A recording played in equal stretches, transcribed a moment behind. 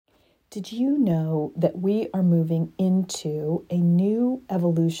Did you know that we are moving into a new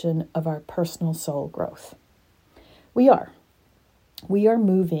evolution of our personal soul growth? We are. We are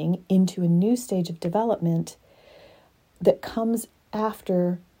moving into a new stage of development that comes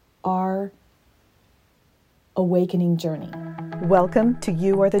after our awakening journey. Welcome to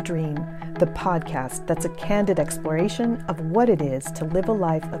You Are the Dream, the podcast that's a candid exploration of what it is to live a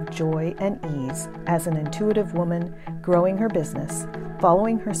life of joy and ease as an intuitive woman growing her business,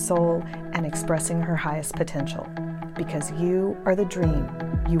 following her soul, and expressing her highest potential. Because you are the dream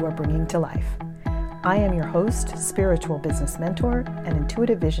you are bringing to life. I am your host, spiritual business mentor, and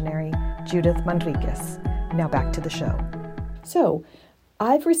intuitive visionary, Judith Manriquez. Now back to the show. So,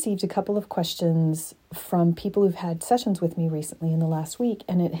 I've received a couple of questions from people who've had sessions with me recently in the last week,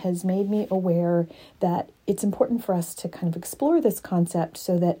 and it has made me aware that it's important for us to kind of explore this concept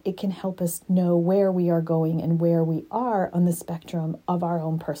so that it can help us know where we are going and where we are on the spectrum of our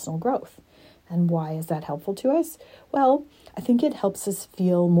own personal growth. And why is that helpful to us? Well, I think it helps us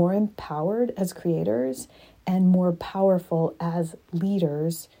feel more empowered as creators and more powerful as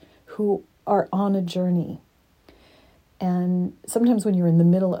leaders who are on a journey. And sometimes when you're in the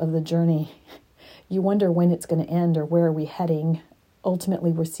middle of the journey, you wonder when it's going to end or where are we heading. Ultimately,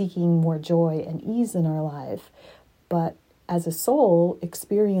 we're seeking more joy and ease in our life. But as a soul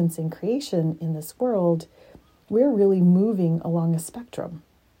experiencing creation in this world, we're really moving along a spectrum.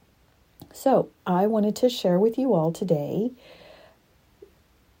 So I wanted to share with you all today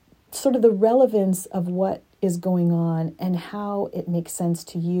sort of the relevance of what is going on and how it makes sense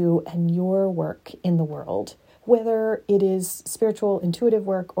to you and your work in the world, whether it is spiritual, intuitive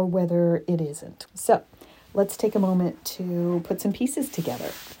work, or whether it isn't. So let's take a moment to put some pieces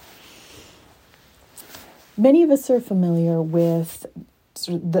together. Many of us are familiar with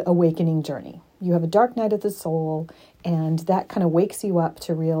sort of the awakening journey. You have a dark night of the soul, and that kind of wakes you up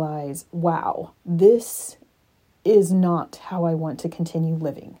to realize, wow, this is not how I want to continue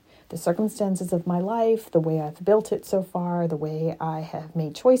living. The circumstances of my life, the way I've built it so far, the way I have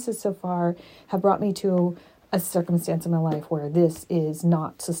made choices so far, have brought me to a circumstance in my life where this is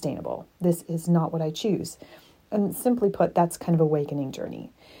not sustainable. This is not what I choose. And simply put, that's kind of awakening journey.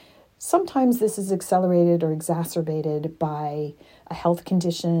 Sometimes this is accelerated or exacerbated by a health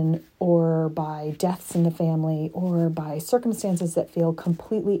condition or by deaths in the family or by circumstances that feel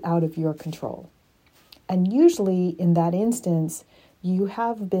completely out of your control. And usually in that instance, you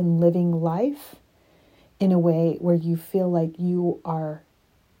have been living life in a way where you feel like you are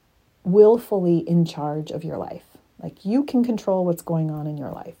willfully in charge of your life. Like you can control what's going on in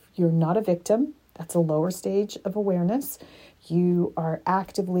your life. You're not a victim. That's a lower stage of awareness. You are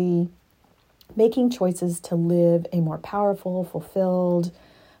actively making choices to live a more powerful, fulfilled,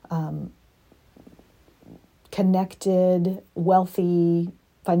 connected, wealthy,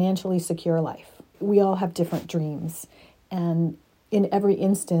 financially secure life. We all have different dreams. And in every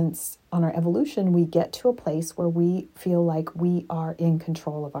instance on our evolution, we get to a place where we feel like we are in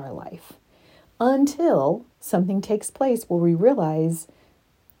control of our life. Until something takes place where we realize,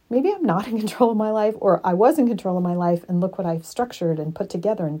 maybe I'm not in control of my life, or I was in control of my life, and look what I've structured and put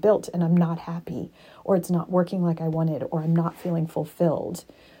together and built, and I'm not happy, or it's not working like I wanted, or I'm not feeling fulfilled.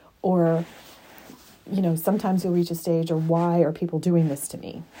 Or, sometimes you'll reach a stage, or why are people doing this to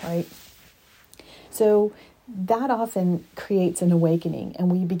me, right? So that often creates an awakening,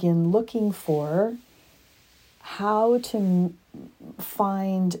 and we begin looking for how to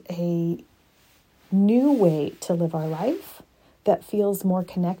find a new way to live our life that feels more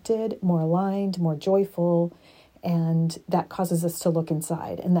connected, more aligned, more joyful, and that causes us to look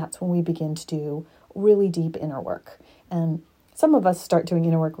inside. And that's when we begin to do really deep inner work. And some of us start doing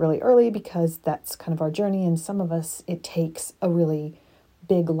inner work really early because that's kind of our journey, and some of us, it takes a really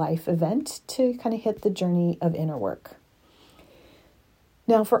big life event to kind of hit the journey of inner work.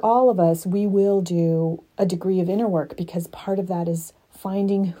 Now, for all of us, we will do a degree of inner work because part of that is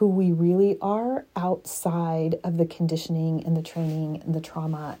finding who we really are outside of the conditioning and the training and the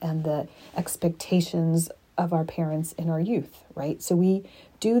trauma and the expectations of our parents in our youth, right? So we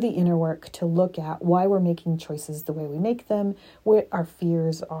do the inner work to look at why we're making choices the way we make them, what our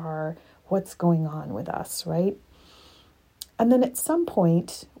fears are, what's going on with us, right? And then at some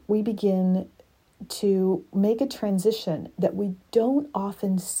point, we begin to make a transition that we don't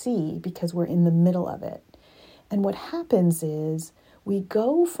often see because we're in the middle of it. And what happens is we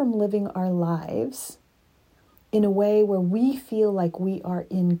go from living our lives in a way where we feel like we are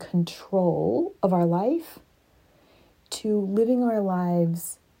in control of our life to living our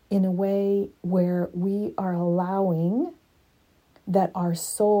lives in a way where we are allowing that our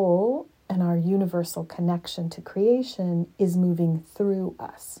soul and our universal connection to creation is moving through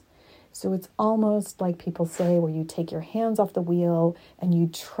us. So it's almost like people say, where you take your hands off the wheel and you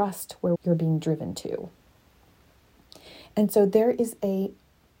trust where you're being driven to. And so there is a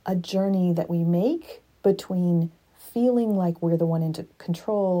journey that we make between feeling like we're the one in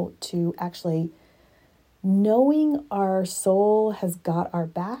control to actually knowing our soul has got our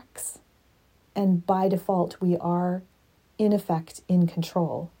backs, and by default we are in effect in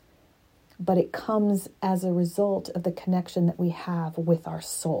control. But it comes as a result of the connection that we have with our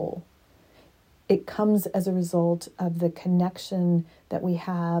soul. It comes as a result of the connection that we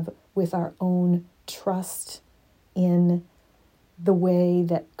have with our own trust in the way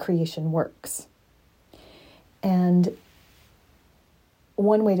that creation works. And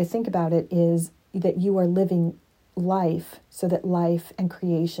one way to think about it is that you are living life so that life and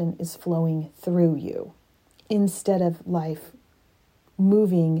creation is flowing through you, instead of life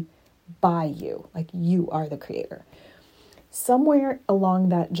moving by you, like you are the creator. Somewhere along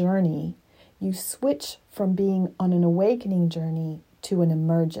that journey, you switch from being on an awakening journey to an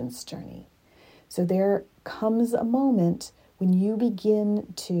emergence journey. So there comes a moment when you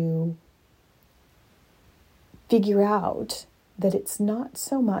begin to figure out that it's not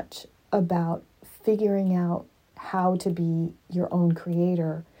so much about figuring out how to be your own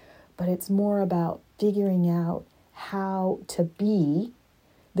creator, but it's more about figuring out how to be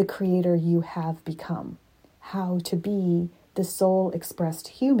the creator you have become, how to be the soul expressed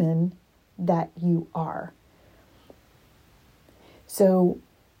human that you are. So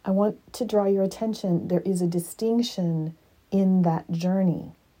I want to draw your attention. There is a distinction in that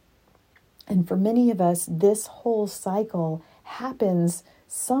journey. And for many of us, this whole cycle happens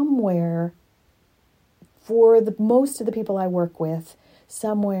somewhere, for the most of the people I work with,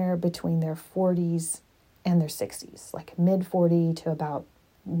 somewhere between their 40s and their 60s, like mid-40 to about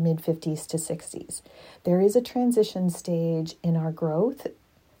mid-50s to 60s. There is a transition stage in our growth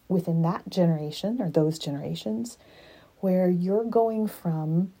within that generation or those generations where you're going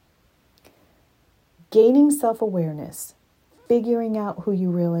from gaining self-awareness, figuring out who you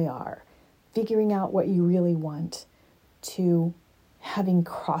really are, figuring out what you really want, to having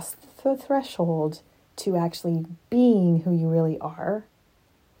crossed the threshold to actually being who you really are,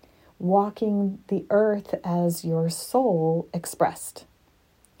 walking the earth as your soul expressed.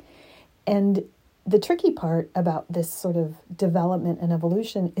 And the tricky part about this sort of development and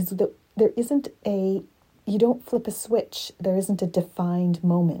evolution is that you don't flip a switch. There isn't a defined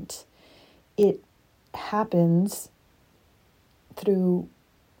moment. It happens through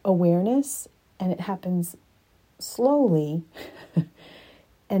awareness, and it happens slowly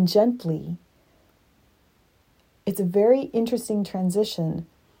and gently. It's a very interesting transition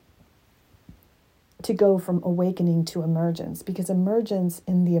to go from awakening to emergence, because emergence,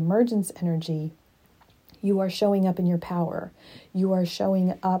 in the emergence energy, you are showing up in your power. You are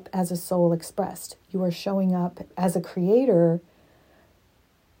showing up as a soul expressed. You are showing up as a creator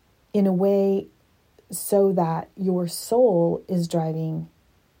in a way so that your soul is driving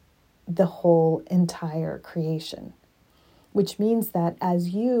the whole entire creation. Which means that as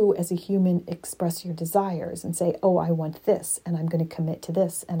you, as a human, express your desires and say, oh, I want this, and I'm going to commit to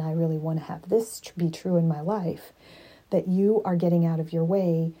this, and I really want to have this be true in my life, that you are getting out of your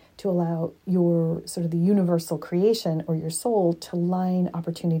way to allow your sort of the universal creation or your soul to line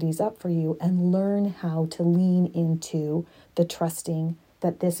opportunities up for you and learn how to lean into the trusting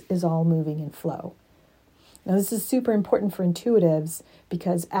that this is all moving in flow. Now, this is super important for intuitives,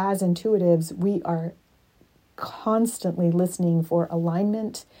 because as intuitives, we are constantly listening for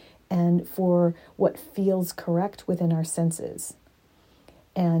alignment and for what feels correct within our senses.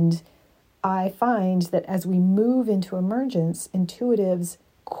 And I find that as we move into emergence, intuitives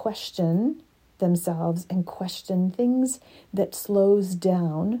question themselves and question things that slows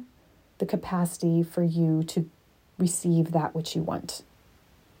down the capacity for you to receive that which you want.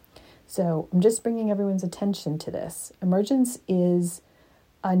 So I'm just bringing everyone's attention to this. Emergence is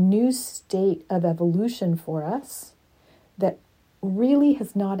a new state of evolution for us that really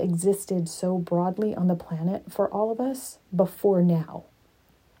has not existed so broadly on the planet for all of us before now.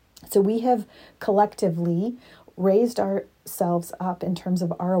 So we have collectively raised ourselves up in terms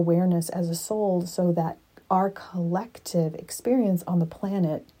of our awareness as a soul so that our collective experience on the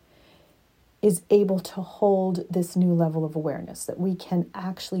planet is able to hold this new level of awareness, that we can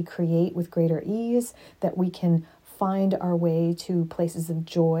actually create with greater ease, that we can find our way to places of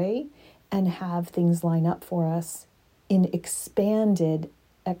joy and have things line up for us in expanded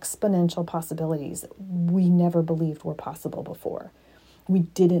exponential possibilities that we never believed were possible before. We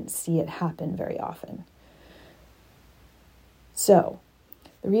didn't see it happen very often. So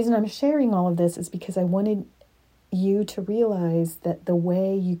the reason I'm sharing all of this is because I wanted you to realize that the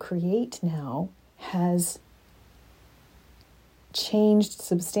way you create now has changed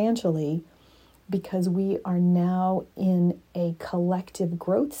substantially because we are now in a collective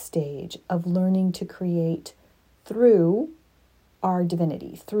growth stage of learning to create through our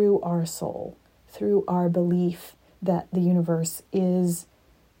divinity, through our soul, through our belief that the universe is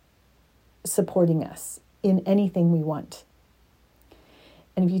supporting us in anything we want.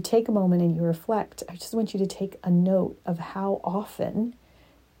 And if you take a moment and you reflect, I just want you to take a note of how often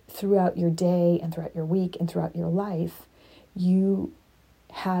throughout your day and throughout your week and throughout your life, you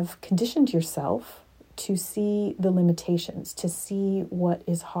have conditioned yourself to see the limitations, to see what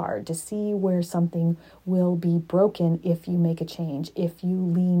is hard, to see where something will be broken if you make a change, if you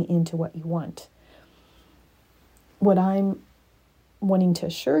lean into what you want. What I'm wanting to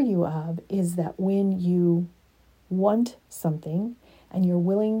assure you of is that when you want something and you're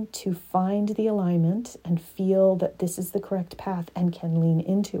willing to find the alignment and feel that this is the correct path and can lean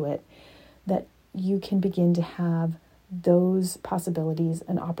into it, that you can begin to have those possibilities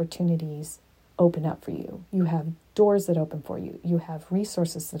and opportunities open up for you. You have doors that open for you. You have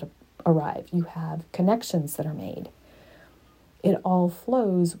resources that arrive. You have connections that are made. It all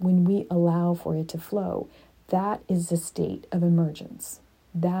flows when we allow for it to flow. That is the state of emergence.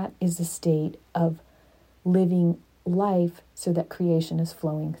 That is the state of living life so that creation is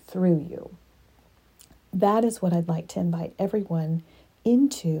flowing through you. That is what I'd like to invite everyone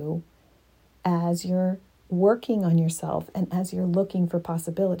into as you're working on yourself and as you're looking for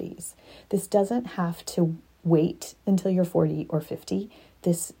possibilities. This doesn't have to wait until you're 40 or 50.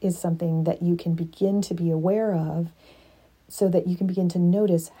 This is something that you can begin to be aware of so that you can begin to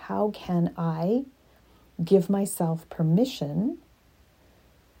notice, how can I give myself permission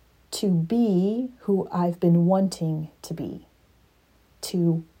to be who I've been wanting to be,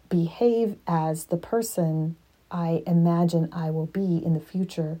 to behave as the person I imagine I will be in the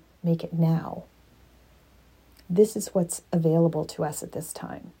future, make it now. This is what's available to us at this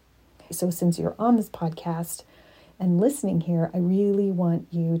time. So since you're on this podcast and listening here, I really want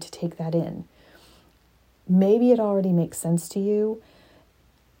you to take that in. Maybe it already makes sense to you.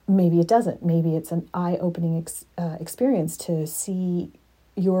 Maybe it doesn't. Maybe it's an eye-opening experience to see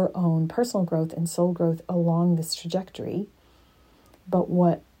your own personal growth and soul growth along this trajectory. But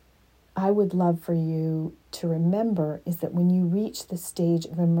what I would love for you to remember is that when you reach the stage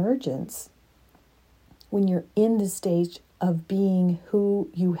of emergence, when you're in the stage of being who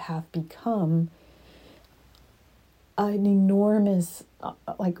you have become, an enormous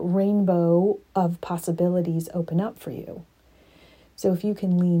rainbow of possibilities open up for you. So if you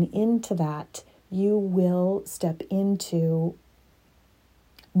can lean into that, you will step into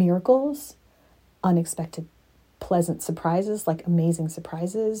miracles, unexpected pleasant surprises, like amazing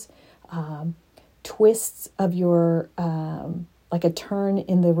surprises, twists of your, like a turn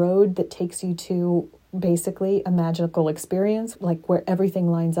in the road that takes you to basically a magical experience, like where everything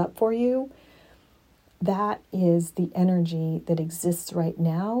lines up for you. That is the energy that exists right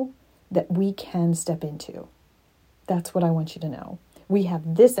now that we can step into. That's what I want you to know. We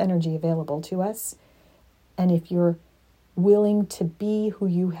have this energy available to us. And if you're willing to be who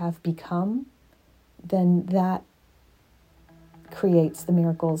you have become, then that creates the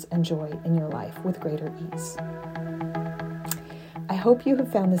miracles and joy in your life with greater ease. I hope you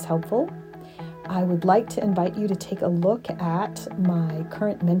have found this helpful. I would like to invite you to take a look at my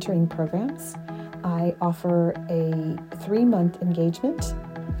current mentoring programs. I offer a 3-month engagement.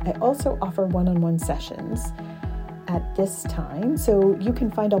 I also offer one-on-one sessions at this time. So you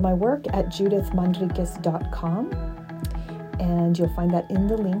can find all my work at judithmanriquez.com, and you'll find that in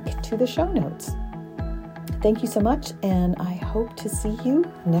the link to the show notes. Thank you so much, and I hope to see you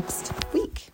next week.